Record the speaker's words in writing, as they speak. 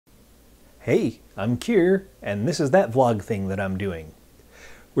Hey, I'm Kier, and this is that vlog thing that I'm doing.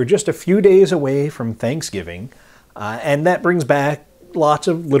 We're just a few days away from Thanksgiving, and that brings back lots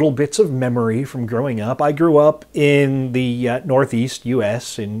of little bits of memory from growing up. I grew up in the Northeast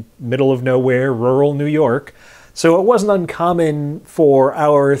US, in middle of nowhere, rural New York, so it wasn't uncommon for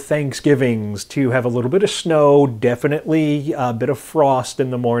our Thanksgivings to have a little bit of snow, definitely a bit of frost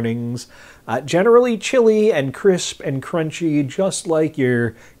in the mornings, generally chilly and crisp and crunchy, just like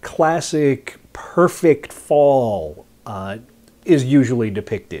your classic perfect fall is usually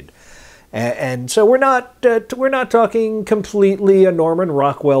depicted. And so we're not talking completely a Norman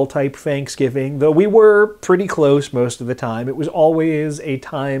Rockwell type Thanksgiving, though we were pretty close most of the time. It was always a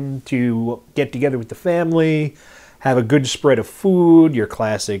time to get together with the family, have a good spread of food, your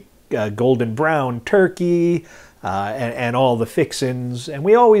classic golden brown turkey, and all the fixins. And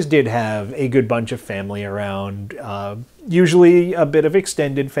we always did have a good bunch of family around, usually a bit of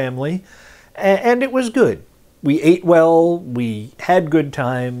extended family, and it was good. We ate well, we had good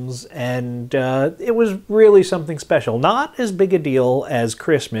times, and it was really something special. Not as big a deal as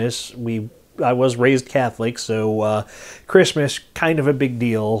Christmas. I was raised Catholic, so Christmas, kind of a big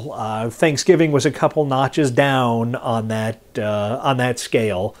deal. Thanksgiving was a couple notches down on that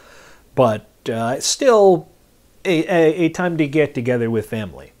scale, but still a time to get together with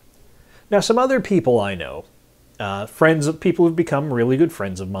family. Now, some other people I know, friends of people who've become really good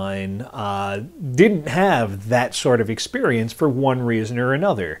friends of mine, didn't have that sort of experience for one reason or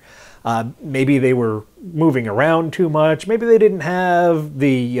another. Maybe they were moving around too much. Maybe they didn't have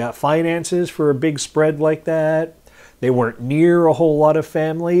the finances for a big spread like that. They weren't near a whole lot of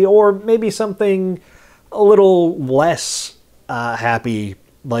family, or maybe something a little less happy,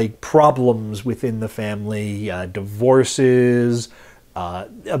 like problems within the family, divorces,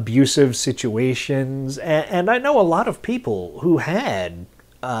 abusive situations, and I know a lot of people who had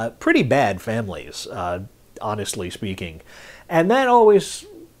pretty bad families, honestly speaking, and that always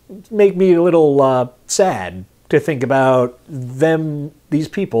make me a little sad to think about these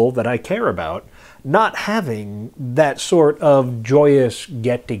people that I care about, not having that sort of joyous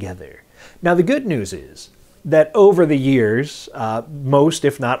get-together. Now, the good news is that over the years, most,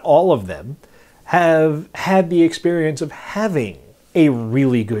 if not all of them, have had the experience of having a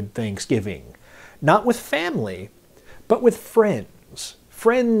really good Thanksgiving. Not with family, but with friends.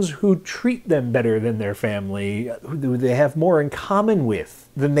 Friends who treat them better than their family, who they have more in common with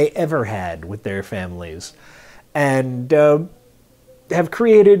than they ever had with their families, and have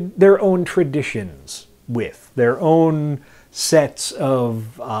created their own traditions with, their own sets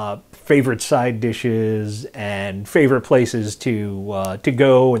of favorite side dishes and favorite places to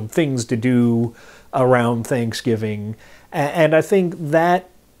go and things to do around Thanksgiving. And I think that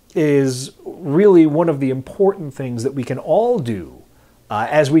is really one of the important things that we can all do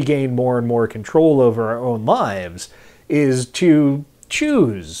as we gain more and more control over our own lives, is to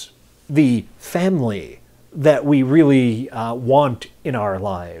choose the family that we really want in our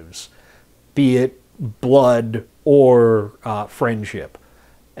lives, be it blood or friendship.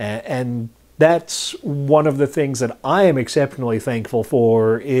 And that's one of the things that I am exceptionally thankful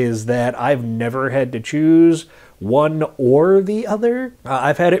for, is that I've never had to choose one or the other.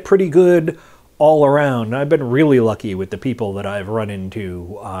 I've had it pretty good all around. I've been really lucky with the people that I've run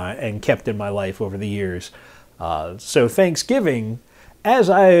into and kept in my life over the years. So Thanksgiving, as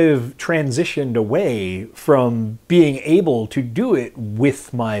I've transitioned away from being able to do it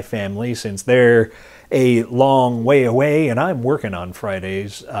with my family, since they're a long way away and I'm working on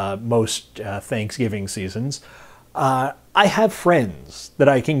Fridays most Thanksgiving seasons, I have friends that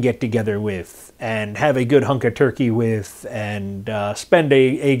I can get together with and have a good hunk of turkey with, and spend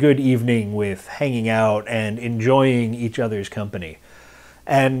a good evening with, hanging out and enjoying each other's company.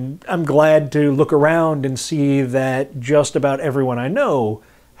 And I'm glad to look around and see that just about everyone I know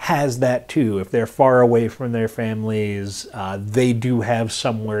has that too. If they're far away from their families, they do have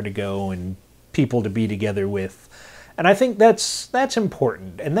somewhere to go and people to be together with. And I think that's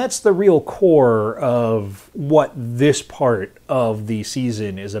important, and that's the real core of what this part of the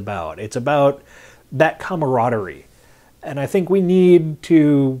season is about. It's about that camaraderie. And I think we need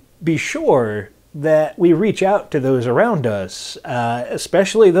to be sure that we reach out to those around us,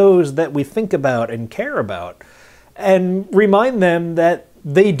 especially those that we think about and care about, and remind them that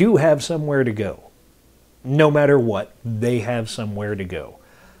they do have somewhere to go. No matter what, they have somewhere to go.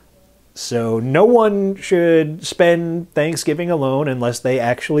 So no one should spend Thanksgiving alone unless they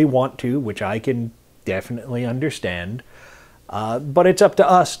actually want to, which I can definitely understand. But it's up to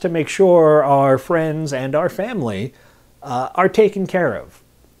us to make sure our friends and our family are taken care of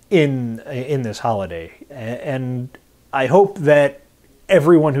in this holiday. And I hope that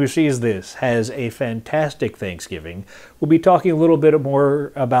everyone who sees this has a fantastic Thanksgiving. We'll be talking a little bit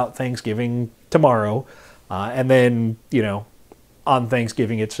more about Thanksgiving tomorrow, and then, you know, on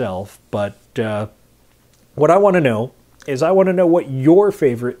Thanksgiving itself. But what I want to know is I want to know what your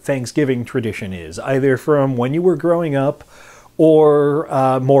favorite Thanksgiving tradition is, either from when you were growing up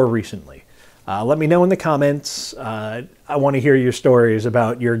or more recently. Let me know in the comments. I want to hear your stories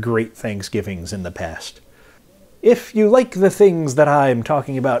about your great Thanksgivings in the past. If you like the things that I'm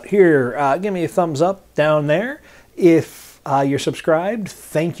talking about here, give me a thumbs up down there. If you're subscribed,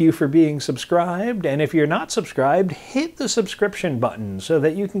 thank you for being subscribed. And if you're not subscribed, hit the subscription button so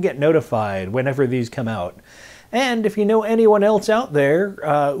that you can get notified whenever these come out. And if you know anyone else out there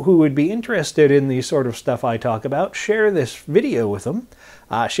who would be interested in the sort of stuff I talk about, share this video with them.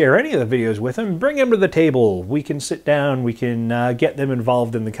 Share any of the videos with them. Bring them to the table. We can sit down. We can get them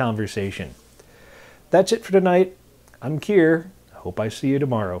involved in the conversation. That's it for tonight. I'm Keir. I hope I see you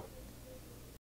tomorrow.